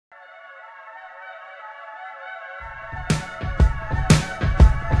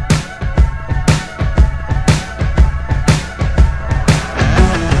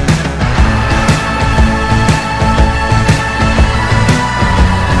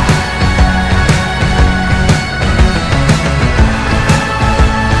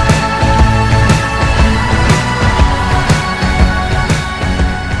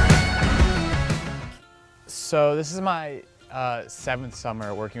So this is my 7th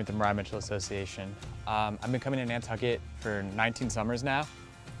summer working with the Mariah Mitchell Association. I've been coming to Nantucket for 19 summers now,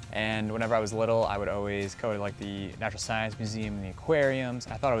 and whenever I was little, I would always go to like the Natural Science Museum and the aquariums.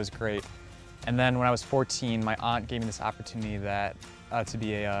 I thought it was great. And then when I was 14, my aunt gave me this opportunity that to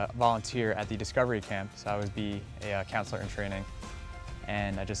be a volunteer at the Discovery Camp. So I would be a counselor in training,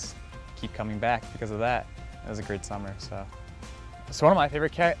 and I just keep coming back because of that. It was a great summer. So one of my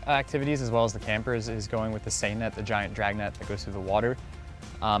favorite activities, as well as the campers, is going with the seine net, the giant drag net that goes through the water.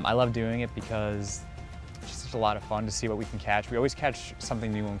 I love doing it because it's just such a lot of fun to see what we can catch. We always catch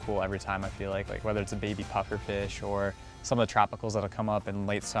something new and cool every time, I feel like whether it's a baby pufferfish or some of the tropicals that'll come up in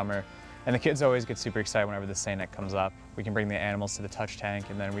late summer. And the kids always get super excited whenever the seine net comes up. We can bring the animals to the touch tank,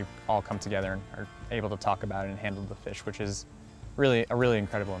 and then we all come together and are able to talk about it and handle the fish, which is really a really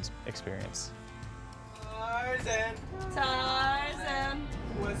incredible experience. Tarzan, Tarzan,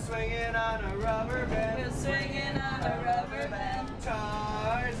 we're swinging on a rubber band. we're swinging on a rubber band.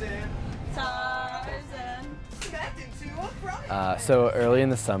 Tarzan, Tarzan. smacked into a frying. So early in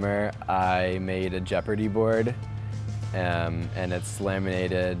the summer, I made a Jeopardy board, and it's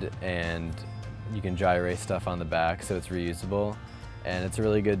laminated, and you can dry erase stuff on the back, so it's reusable. And it's a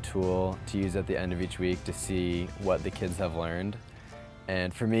really good tool to use at the end of each week to see what the kids have learned.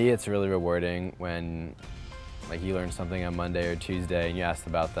 And for me, it's really rewarding when you learn something on Monday or Tuesday and you ask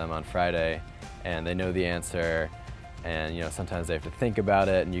about them on Friday and they know the answer, and sometimes they have to think about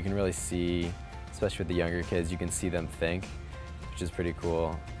it, and you can really see, especially with the younger kids, you can see them think, which is pretty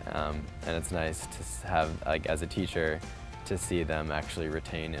cool. And it's nice to have, as a teacher, to see them actually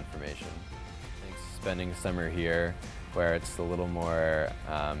retain information. I think spending summer here, where it's a little more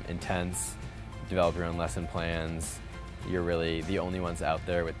intense, develop your own lesson plans, you're really the only ones out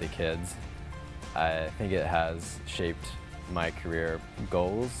there with the kids. I think it has shaped my career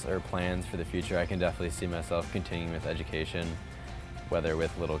goals or plans for the future. I can definitely see myself continuing with education, whether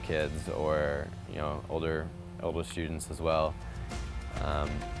with little kids or older students as well.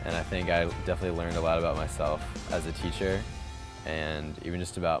 And I think I definitely learned a lot about myself as a teacher, and even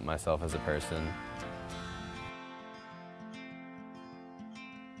just about myself as a person.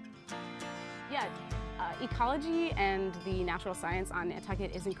 Yeah, ecology and the natural science on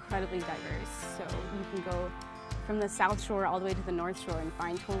Nantucket is incredibly diverse. So you can go from the South Shore all the way to the North Shore and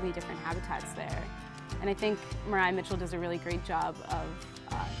find totally different habitats there. And I think Mariah Mitchell does a really great job of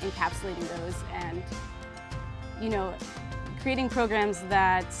encapsulating those and, creating programs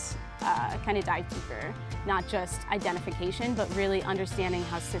that kind of dive deeper, not just identification, but really understanding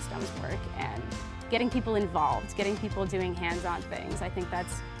how systems work and getting people involved, getting people doing hands-on things. I think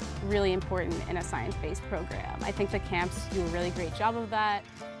that's really important in a science-based program. I think the camps do a really great job of that.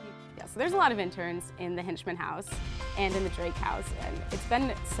 Yeah, so there's a lot of interns in the Hinchman House and in the Drake House, and it's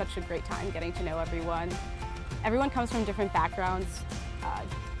been such a great time getting to know everyone. Everyone comes from different backgrounds,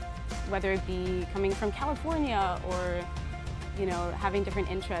 whether it be coming from California or having different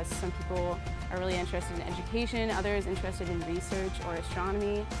interests. Some people are really interested in education, others interested in research or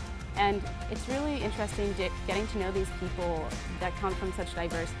astronomy. And it's really interesting getting to know these people that come from such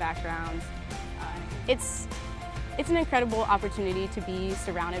diverse backgrounds. It's an incredible opportunity to be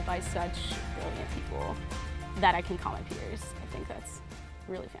surrounded by such brilliant people that I can call my peers. I think that's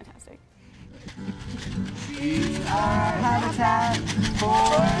really fantastic. Trees are habitat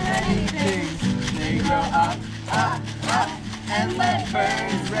for many things. They grow up, and let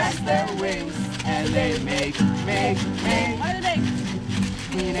birds rest their wings. And they make What do they make?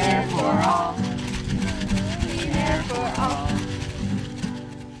 clean air for all. Clean air for all.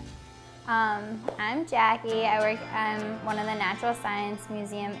 I'm Jackie. I'm one of the Natural Science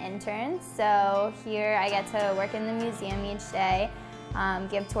Museum interns. So here I get to work in the museum each day,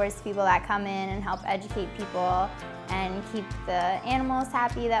 give tours to people that come in and help educate people and keep the animals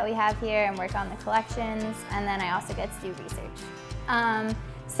happy that we have here and work on the collections. And then I also get to do research.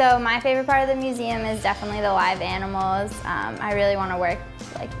 So my favorite part of the museum is definitely the live animals. I really want to work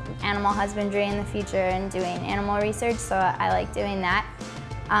animal husbandry in the future and doing animal research, so I like doing that.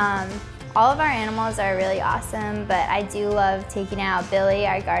 All of our animals are really awesome, but I do love taking out Billy,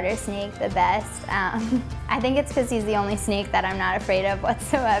 our garter snake, the best. I think it's because he's the only snake that I'm not afraid of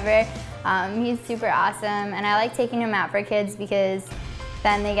whatsoever. He's super awesome, and I like taking him out for kids because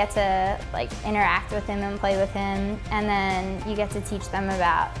then they get to interact with him and play with him, and then you get to teach them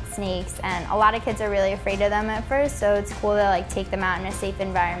about snakes. And a lot of kids are really afraid of them at first, so it's cool to take them out in a safe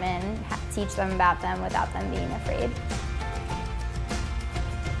environment and teach them about them without them being afraid.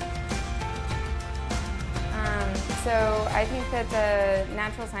 So I think that the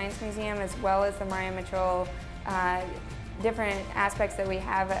Natural Science Museum, as well as the Mariah Mitchell different aspects that we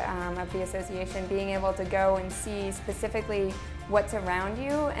have of the association, being able to go and see specifically what's around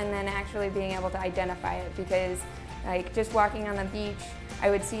you and then actually being able to identify it, because like just walking on the beach, I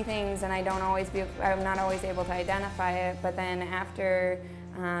would see things and I'm not always able to identify it, but then after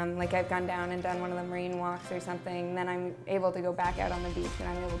like I've gone down and done one of the marine walks or something, then I'm able to go back out on the beach and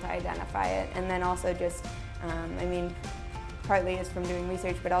I'm able to identify it. And then also just, I mean, partly is from doing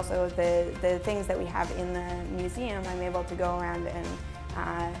research, but also the things that we have in the museum, I'm able to go around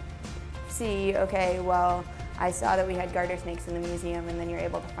and see, okay, well, I saw that we had garter snakes in the museum, and then you're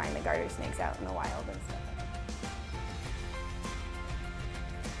able to find the garter snakes out in the wild and stuff.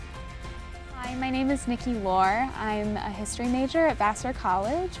 Hi, my name is Nikki Lohr. I'm a history major at Vassar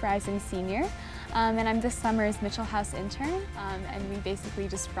College, rising senior, and I'm this summer's Mitchell House intern, and we basically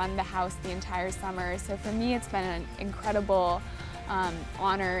just run the house the entire summer. So for me, it's been an incredible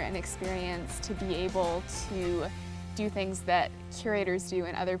honor and experience to be able to do things that curators do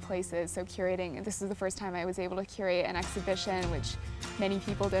in other places. So curating, this is the first time I was able to curate an exhibition, which many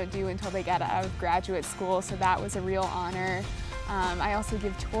people don't do until they get out of graduate school, so that was a real honor. I also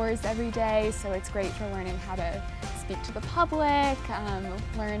give tours every day, so it's great for learning how to speak to the public,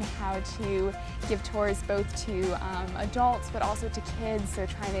 learn how to give tours both to adults but also to kids, so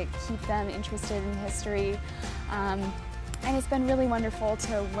trying to keep them interested in history. And it's been really wonderful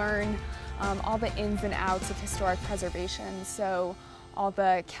to learn all the ins and outs of historic preservation, so all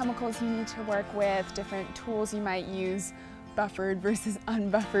the chemicals you need to work with, different tools you might use, buffered versus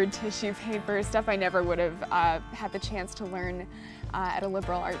unbuffered tissue paper, stuff I never would have had the chance to learn at a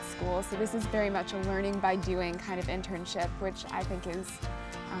liberal arts school. So this is very much a learning by doing kind of internship, which I think is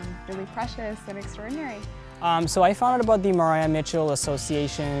really precious and extraordinary. So I found out about the Mariah Mitchell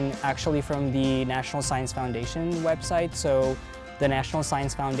Association actually from the National Science Foundation website. So the National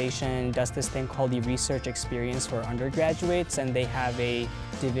Science Foundation does this thing called the Research Experience for undergraduates, and they have a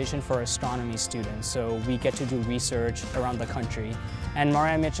division for astronomy students. So we get to do research around the country. And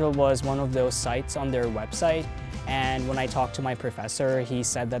Mariah Mitchell was one of those sites on their website. And when I talked to my professor, he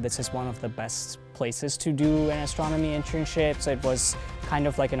said that this is one of the best places to do an astronomy internship. So it was kind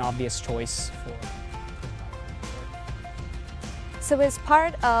of like an obvious choice for. So as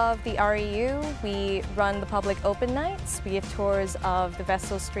part of the REU, we run the public open nights, we give tours of the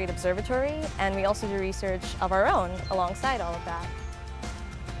Vestal Street Observatory, and we also do research of our own alongside all of that.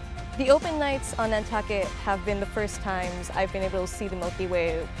 The open nights on Nantucket have been the first times I've been able to see the Milky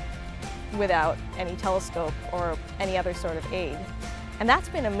Way without any telescope or any other sort of aid. And that's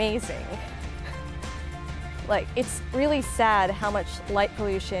been amazing. Like, it's really sad how much light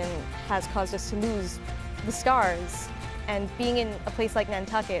pollution has caused us to lose the stars. And being in a place like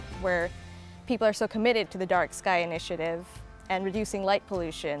Nantucket, where people are so committed to the Dark Sky Initiative and reducing light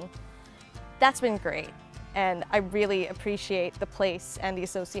pollution, that's been great. And I really appreciate the place and the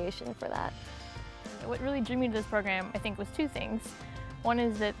association for that. What really drew me to this program, I think, was two things. One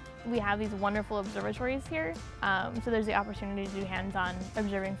is that we have these wonderful observatories here, so there's the opportunity to do hands-on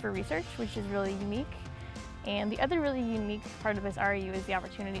observing for research, which is really unique. And the other really unique part of this REU is the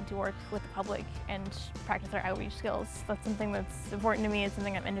opportunity to work with the public and practice our outreach skills. That's something that's important to me, it's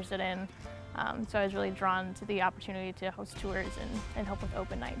something I'm interested in. So I was really drawn to the opportunity to host tours and help with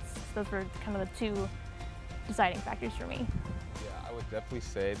open nights. So those were kind of the two deciding factors for me. Yeah, I would definitely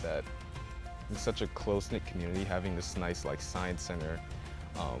say that in such a close-knit community, having this nice science center,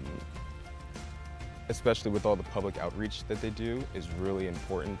 especially with all the public outreach that they do, is really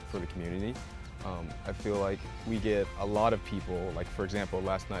important for the community. I feel like we get a lot of people, like for example,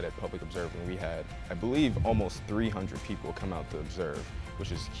 last night at Public Observing, we had, I believe, almost 300 people come out to observe,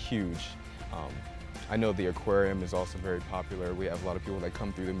 which is huge. I know the aquarium is also very popular. We have a lot of people that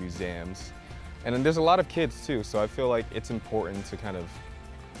come through the museums. And then there's a lot of kids too, so I feel like it's important to kind of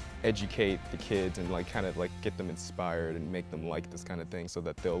educate the kids and get them inspired and make them like this kind of thing so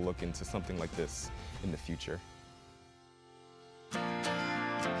that they'll look into something like this in the future.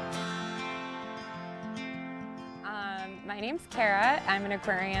 My name's Kara. I'm an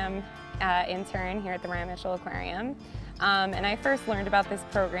aquarium intern here at the Mariah Mitchell Aquarium. And I first learned about this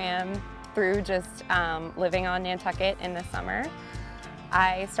program through just living on Nantucket in the summer.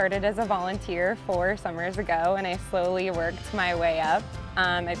 I started as a volunteer 4 summers ago, and I slowly worked my way up.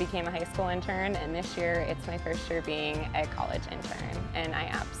 I became a high school intern, and this year it's my first year being a college intern, and I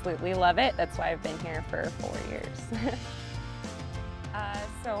absolutely love it. That's why I've been here for 4 years.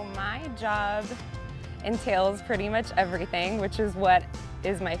 So my job entails pretty much everything, which is what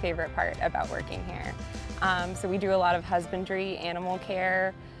is my favorite part about working here. So we do a lot of husbandry, animal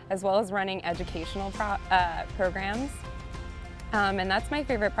care, as well as running educational programs. And that's my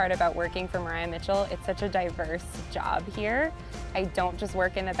favorite part about working for Mariah Mitchell. It's such a diverse job here. I don't just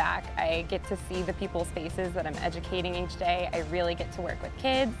work in the back. I get to see the people's faces that I'm educating each day. I really get to work with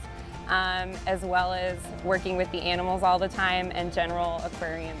kids, as well as working with the animals all the time and general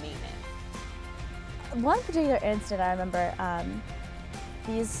aquarium maintenance. One particular incident I remember,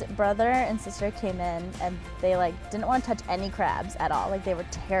 these brother and sister came in and they didn't want to touch any crabs at all. They were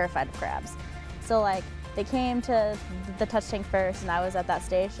terrified of crabs. So they came to the touch tank first, and I was at that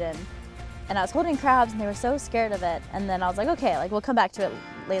station, and I was holding crabs, and they were so scared of it. And then I was like, okay, we'll come back to it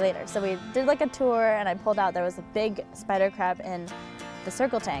later. So we did a tour, and I pulled out, there was a big spider crab in the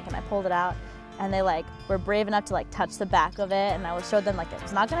circle tank, and I pulled it out, and they were brave enough to touch the back of it, and I showed them it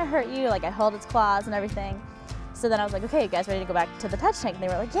was not gonna hurt you. I held its claws and everything. So then I was like, okay, you guys ready to go back to the touch tank? And they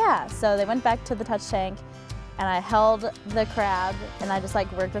were like, yeah. So they went back to the touch tank, and I held the crab, and I just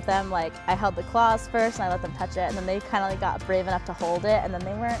worked with them. I held the claws first, and I let them touch it, and then they kind of got brave enough to hold it, and then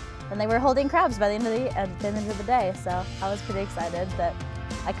they were holding crabs by the end of the day. So I was pretty excited that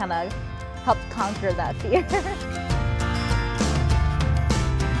I kind of helped conquer that fear.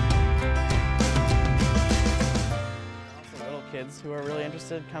 Also, little kids who are really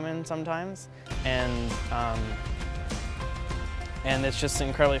interested come in sometimes, and it's just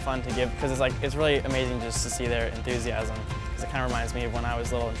incredibly fun to give, because it's really amazing just to see their enthusiasm, because it kind of reminds me of when I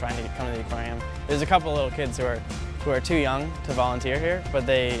was little and trying to come to the aquarium. There's a couple of little kids who are too young to volunteer here, but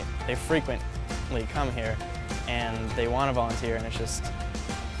they frequently come here and they want to volunteer, and it's just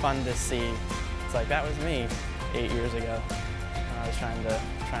fun to see. It's that was me 8 years ago when I was trying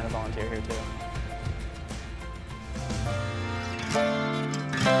to volunteer here too.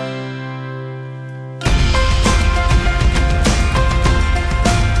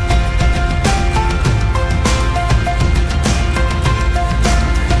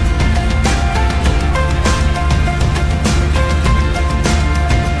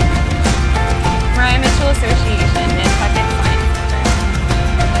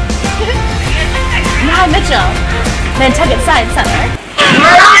 Mitchell, Nantucket Science Center.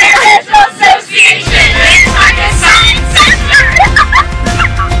 Mariah Mitchell Association, Nantucket Science